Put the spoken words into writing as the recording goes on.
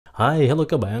Hi, hello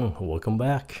các bạn, welcome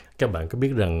back. Các bạn có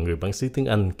biết rằng người bản xứ tiếng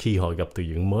Anh khi họ gặp từ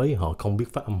vựng mới họ không biết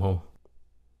phát âm không?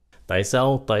 Tại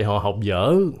sao? Tại họ học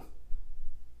dở.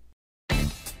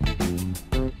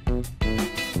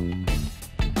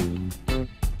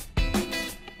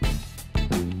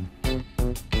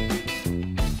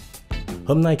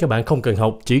 Hôm nay các bạn không cần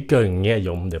học, chỉ cần nghe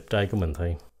giọng đẹp trai của mình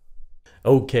thôi.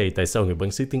 Ok, tại sao người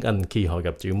bản xứ tiếng Anh khi họ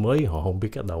gặp chữ mới họ không biết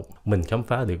cách đọc? Mình khám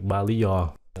phá được 3 lý do.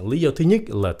 Lý do thứ nhất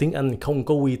là tiếng Anh không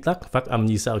có quy tắc phát âm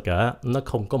như sao cả, nó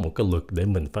không có một cái luật để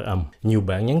mình phát âm. Nhiều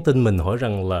bạn nhắn tin mình hỏi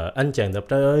rằng là anh chàng đẹp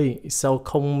trai ơi, sao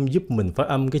không giúp mình phát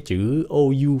âm cái chữ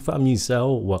OU phát âm như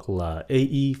sao, hoặc là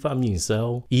AE phát âm như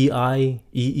sao, EI,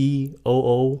 EE,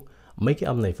 OO. Mấy cái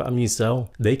âm này phát âm như sao?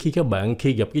 Để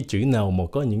khi gặp cái chữ nào mà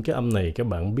có những cái âm này các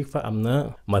bạn biết phát âm nó.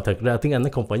 Mà thật ra tiếng Anh nó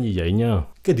không phải như vậy nha.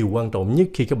 Cái điều quan trọng nhất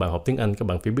khi các bạn học tiếng Anh, các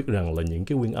bạn phải biết rằng là những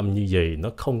cái nguyên âm như vậy nó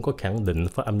không có khẳng định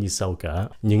phát âm như sau cả.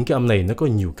 Những cái âm này nó có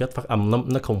nhiều cách phát âm lắm,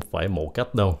 nó không phải một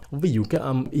cách đâu. Ví dụ cái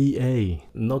âm EA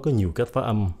nó có nhiều cách phát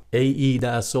âm. AE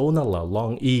đa số nó là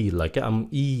long E, là cái âm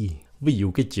E. Ví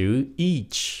dụ cái chữ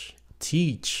each,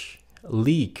 teach,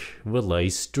 leak với lại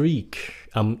streak,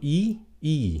 âm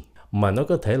E. Mà nó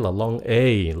có thể là long A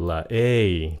là A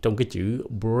trong cái chữ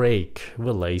break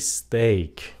với lại steak.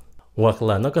 Hoặc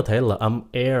là nó có thể là âm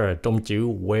air trong chữ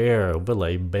wear với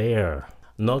lại bear.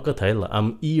 Nó có thể là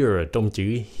âm ear trong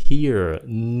chữ here,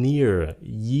 near,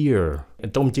 year.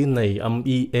 Trong chữ này âm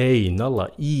EA nó là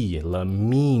E là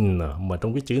mean, mà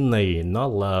trong cái chữ này nó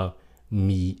là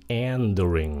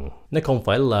meandering. Nó không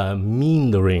phải là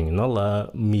meandering, nó là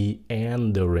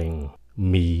meandering.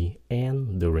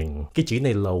 Meandering. Cái chữ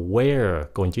này là wear,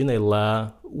 còn chữ này là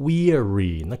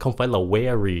weary. Nó không phải là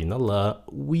weary, nó là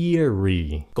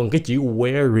weary. Còn cái chữ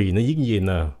weary nó viết gì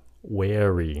nè?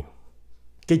 Weary.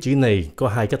 Cái chữ này có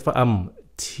hai cách phát âm.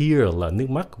 Tear là nước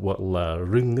mắt hoặc là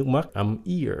rưng nước mắt, âm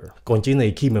ear. Còn chữ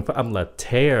này khi mình phát âm là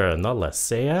tear, nó là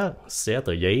xé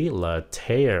tờ giấy là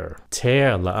tear.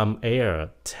 Tear là âm air,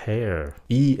 tear.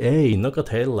 EA nó có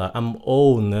thể là âm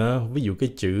O nữa. Ví dụ cái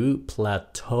chữ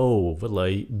plateau với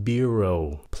lại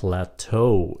bureau.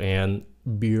 Plateau and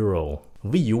bureau.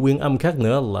 Ví dụ nguyên âm khác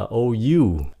nữa là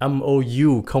OU. Âm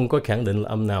OU không có khẳng định là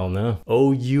âm nào nữa.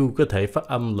 OU có thể phát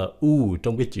âm là U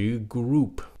trong cái chữ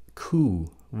group, coup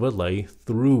với lại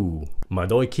through. Mà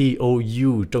đôi khi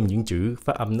OU trong những chữ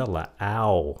phát âm nó là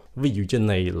ow. Ví dụ trên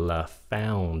này là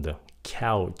found,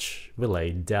 couch với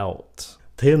lại doubt.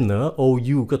 Thêm nữa,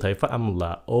 OU có thể phát âm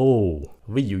là O.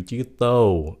 Ví dụ chữ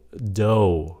toe,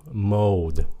 dough,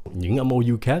 mold. Những âm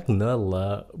OU khác nữa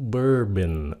là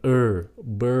bourbon,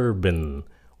 bourbon,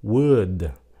 wood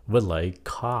với lại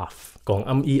cough. Còn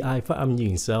âm EI phát âm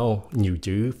như sao? Nhiều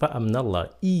chữ phát âm nó là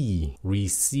E,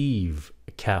 receive,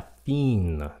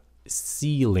 caffeine,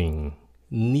 ceiling,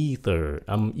 neither,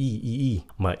 âm E.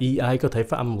 Mà EI có thể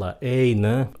phát âm là A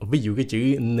nữa. Ví dụ cái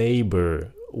chữ neighbor,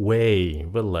 way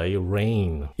với lại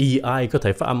rain. EI có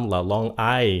thể phát âm là long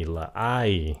I là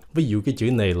I. Ví dụ cái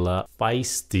chữ này là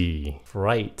feisty,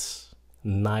 fright,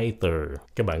 neither.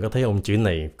 Các bạn có thấy không? Chữ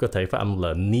này có thể phát âm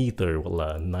là neither hoặc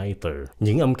là neither.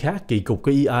 Những âm khác kỳ cục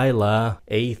của EI là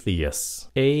atheist,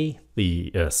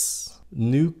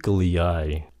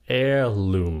 nuclei,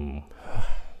 heirloom.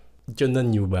 Cho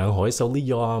nên nhiều bạn hỏi sao lý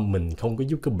do mình không có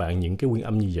giúp các bạn những cái nguyên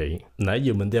âm như vậy. Nãy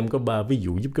giờ mình đem có 3 ví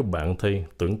dụ giúp các bạn thôi.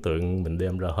 Tưởng tượng mình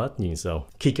đem ra hết như sao.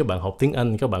 Khi các bạn học tiếng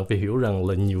Anh, các bạn phải hiểu rằng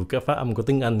là nhiều cái phát âm của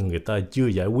tiếng Anh người ta chưa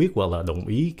giải quyết hoặc là đồng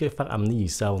ý cái phát âm như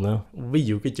sao nữa. Ví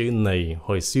dụ cái chữ này,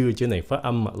 hồi xưa chữ này phát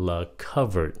âm là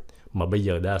covered, mà bây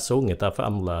giờ đa số người ta phát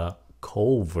âm là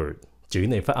covert. Chữ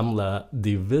này phát âm là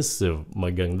divisive, mà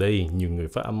gần đây nhiều người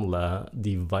phát âm là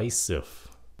divisive.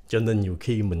 Cho nên nhiều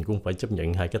khi mình cũng phải chấp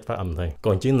nhận hai cách phát âm thôi.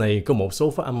 Còn chữ này có một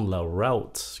số phát âm là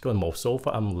route, có một số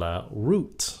phát âm là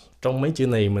root. Trong mấy chữ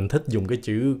này mình thích dùng cái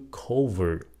chữ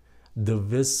covert,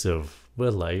 divisive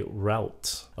với lại route.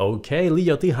 Ok, lý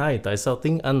do thứ hai tại sao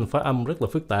tiếng Anh phát âm rất là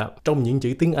phức tạp. Trong những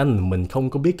chữ tiếng Anh mình không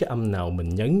có biết cái âm nào mình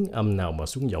nhấn, âm nào mà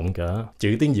xuống giọng cả.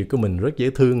 Chữ tiếng Việt của mình rất dễ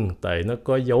thương, tại nó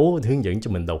có dấu hướng dẫn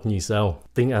cho mình đọc như sau.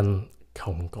 Tiếng Anh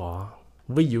không có.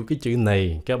 Ví dụ cái chữ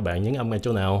này các bạn nhấn âm ở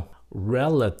chỗ nào?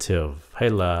 Relative hay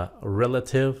là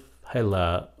relative hay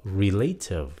là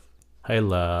relative hay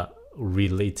là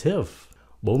relative.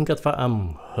 4 cách phát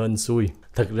âm hên xui.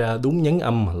 Thật ra đúng nhấn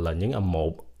âm là nhấn âm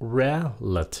 1,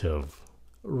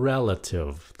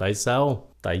 relative. Tại sao?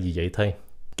 Tại vì vậy thôi.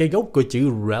 Cái gốc của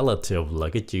chữ relative là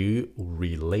cái chữ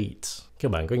relate.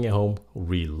 Các bạn có nghe không?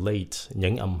 Relate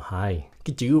nhấn âm 2.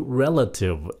 Cái chữ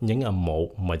relative nhấn âm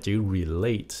 1 mà chữ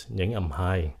relate nhấn âm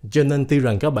 2. Cho nên tuy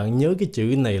rằng các bạn nhớ cái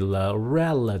chữ này là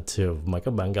relative mà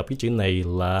các bạn gặp cái chữ này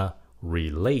là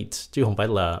relate chứ không phải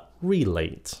là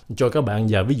relate. Cho các bạn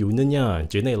vài ví dụ nữa nha.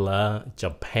 Chữ này là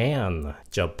Japan.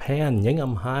 Japan nhấn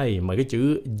âm 2, mà cái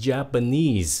chữ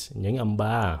Japanese nhấn âm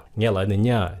 3. Nghe lại này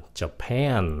nha.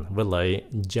 Japan với lại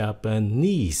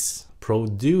Japanese.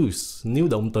 Produce, nếu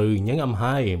động từ nhấn âm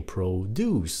 2,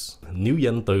 produce. Nếu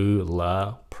danh từ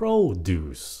là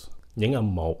produce, nhấn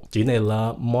âm 1. Chữ này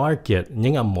là market,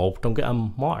 nhấn âm 1 trong cái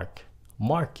âm mark.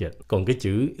 Market. Còn cái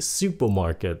chữ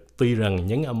supermarket tuy rằng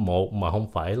nhấn âm 1 mà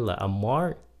không phải là âm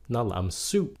mark, nó là âm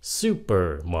sup.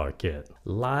 Supermarket.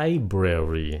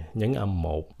 Library nhấn âm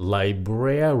 1.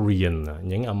 Librarian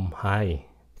nhấn âm 2.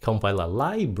 Không phải là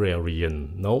librarian,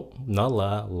 nope, nó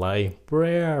là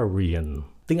librarian.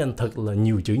 Tiếng Anh thật là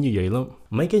nhiều chữ như vậy lắm.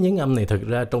 Mấy cái nhấn âm này thật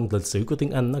ra trong lịch sử của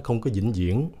tiếng Anh nó không có vĩnh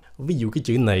viễn. Ví dụ cái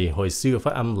chữ này hồi xưa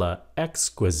phát âm là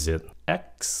exquisite.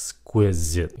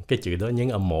 Exquisite. Cái chữ đó nhấn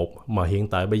âm 1. Mà hiện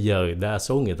tại bây giờ đa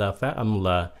số người ta phát âm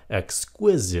là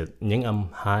exquisite, nhấn âm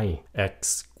 2.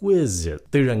 Exquisite.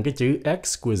 Tuy rằng cái chữ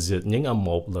exquisite nhấn âm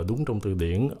 1 là đúng trong từ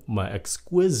điển, mà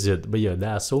exquisite bây giờ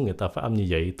đa số người ta phát âm như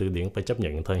vậy, từ điển phải chấp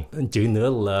nhận thôi. Chữ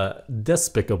nữa là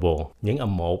despicable, nhấn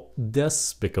âm 1.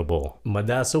 Despicable. Mà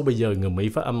đa số bây giờ người Mỹ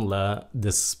phát âm là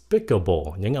despicable,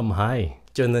 nhấn âm 2.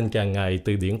 Cho nên càng ngày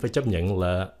từ điển phải chấp nhận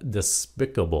là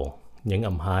despicable, nhấn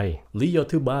âm 2. Lý do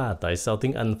thứ ba tại sao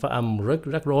tiếng Anh phát âm rất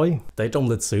rắc rối. Tại trong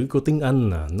lịch sử của tiếng Anh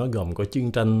nó gồm có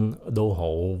chiến tranh đô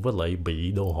hộ với lại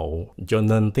bị đô hộ. Cho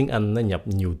nên tiếng Anh nó nhập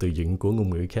nhiều từ vựng của ngôn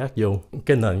ngữ khác vô.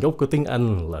 Cái nền gốc của tiếng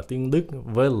Anh là tiếng Đức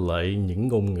với lại những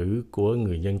ngôn ngữ của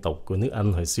người dân tộc của nước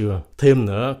Anh hồi xưa. Thêm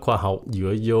nữa, khoa học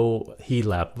dựa vô Hy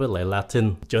Lạp với lại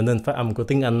Latin. Cho nên phát âm của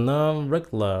tiếng Anh nó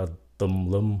rất là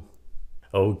tùm lum.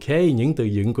 Ok, những từ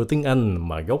vựng của tiếng Anh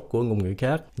mà gốc của ngôn ngữ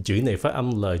khác. Chữ này phát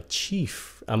âm là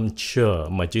chief, âm ch,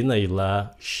 mà chữ này là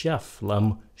chef, là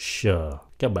âm sh.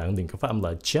 Các bạn đừng có phát âm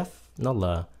là chef, nó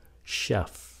là chef.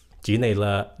 Chữ này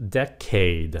là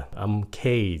decade, âm k,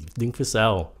 đứng phía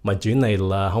sau. Mà chữ này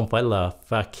là không phải là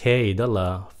facade, đó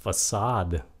là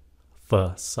facade.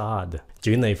 Facade.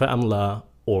 Chữ này phát âm là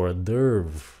hors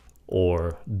d'oeuvre,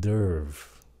 hors d'oeuvre.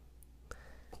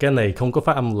 Cái này không có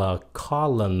phát âm là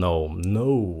colonel, no,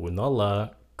 nó là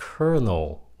colonel,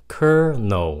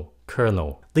 colonel,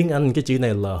 colonel. Tiếng Anh cái chữ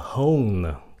này là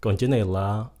hone, còn chữ này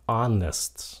là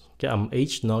honest. Cái âm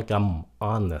H nó cầm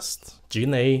honest. Chữ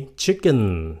này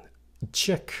chicken,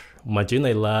 chick, mà chữ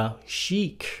này là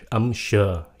chic, âm sh,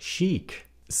 chic.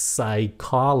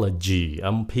 Psychology,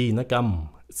 âm P nó cầm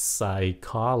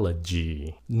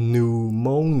psychology.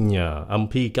 Pneumonia, âm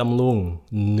P cầm luôn,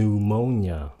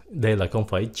 pneumonia. Đây là không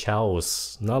phải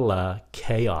chaos, nó là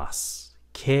chaos.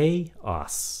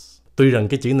 Chaos. Tuy rằng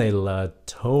cái chữ này là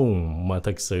tone, mà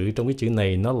thật sự trong cái chữ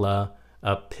này nó là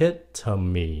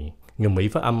epitome. Người Mỹ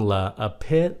phát âm là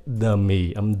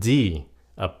epidemy, âm D.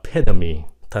 Epidemy.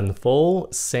 Thành phố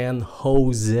San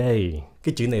Jose.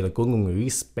 Cái chữ này là của ngôn ngữ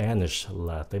Spanish,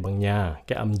 là Tây Ban Nha.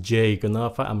 Cái âm J của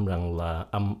nó phát âm rằng là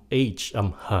âm H,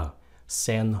 âm H.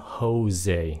 San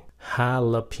Jose.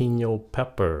 Jalapeno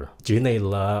pepper. Chữ này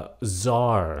là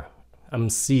czar. Âm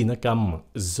C nó câm.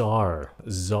 Czar.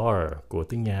 Czar của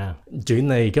tiếng Nga. Chữ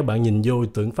này các bạn nhìn vô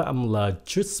tưởng phát âm là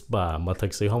chutzpah, mà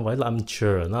thật sự không phải là âm ch,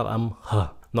 nó là âm h.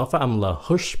 Nó phát âm là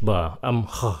hushba, âm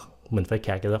h. Mình phải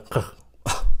khạc cái đó.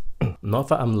 Nó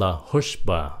phát âm là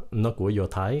hushba, nó của Do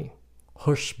Thái.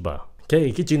 Hushba.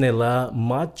 Cái chữ này là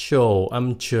macho,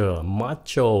 âm ch,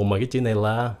 macho, mà cái chữ này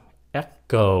là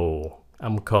echo,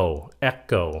 âm khẩu,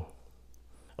 echo.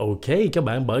 Ok, các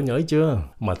bạn bỡ ngỡ chưa?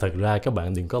 Mà thật ra các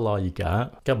bạn đừng có lo gì cả.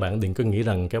 Các bạn đừng có nghĩ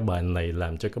rằng cái bài này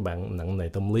làm cho các bạn nặng nề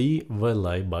tâm lý với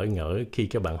lại bỡ ngỡ khi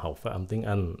các bạn học phát âm tiếng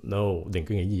Anh. No, đừng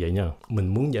có nghĩ như vậy nha. Mình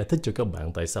muốn giải thích cho các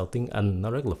bạn tại sao tiếng Anh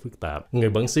nó rất là phức tạp. Người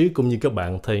bản xứ cũng như các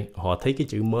bạn thì họ thấy cái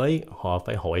chữ mới, họ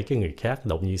phải hỏi cái người khác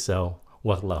đọc như sau.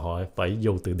 Hoặc là họ phải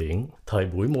vô từ điển. Thời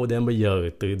buổi modern bây giờ,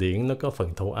 từ điển nó có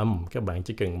phần thâu âm. Các bạn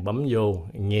chỉ cần bấm vô,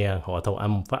 nghe họ thâu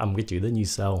âm, phát âm cái chữ đó như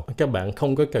sau. Các bạn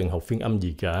không có cần học phiên âm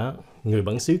gì cả. Người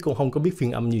bản xứ cũng không có biết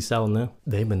phiên âm như sau nữa.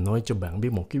 Để mình nói cho bạn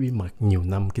biết một cái bí mật nhiều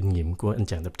năm kinh nghiệm của anh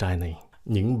chàng đẹp trai này.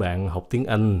 Những bạn học tiếng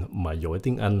Anh mà giỏi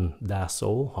tiếng Anh, đa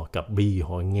số họ cập bi,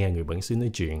 họ nghe người bản xứ nói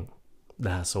chuyện.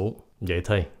 Đa số. Vậy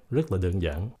thôi, rất là đơn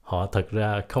giản. Họ thật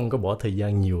ra không có bỏ thời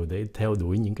gian nhiều để theo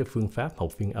đuổi những cái phương pháp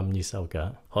học phiên âm như sau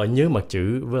cả. Họ nhớ mặt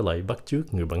chữ với lại bắt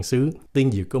chước người bản xứ. Tiếng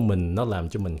Việt của mình nó làm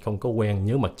cho mình không có quen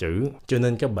nhớ mặt chữ. Cho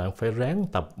nên các bạn phải ráng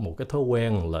tập một cái thói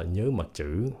quen là nhớ mặt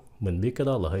chữ. Mình biết cái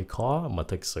đó là hơi khó, mà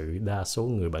thực sự đa số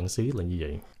người bản xứ là như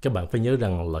vậy. Các bạn phải nhớ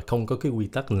rằng là không có cái quy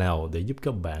tắc nào để giúp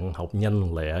các bạn học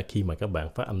nhanh lẹ khi mà các bạn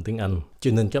phát âm tiếng Anh.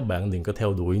 Cho nên các bạn đừng có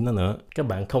theo đuổi nó nữa. Các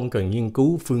bạn không cần nghiên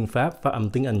cứu phương pháp phát âm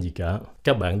tiếng Anh gì cả.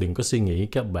 Các bạn đừng có suy nghĩ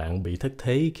các bạn bị thất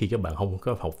thế khi các bạn không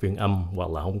có học phiên âm,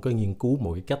 hoặc là không có nghiên cứu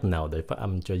một cái cách nào để phát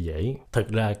âm cho dễ. Thật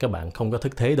ra các bạn không có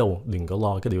thất thế đâu, đừng có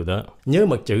lo cái điều đó. Nhớ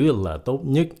mặt chữ là tốt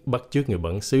nhất bắt chước người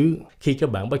bản xứ. Khi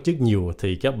các bạn bắt chước nhiều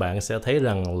thì các bạn sẽ thấy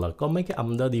rằng là có mấy cái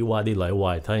âm đó đi qua đi lại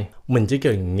hoài thôi. Mình chỉ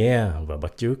cần nghe và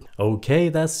bắt chước. Okay,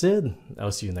 that's it. I'll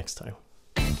see you next time.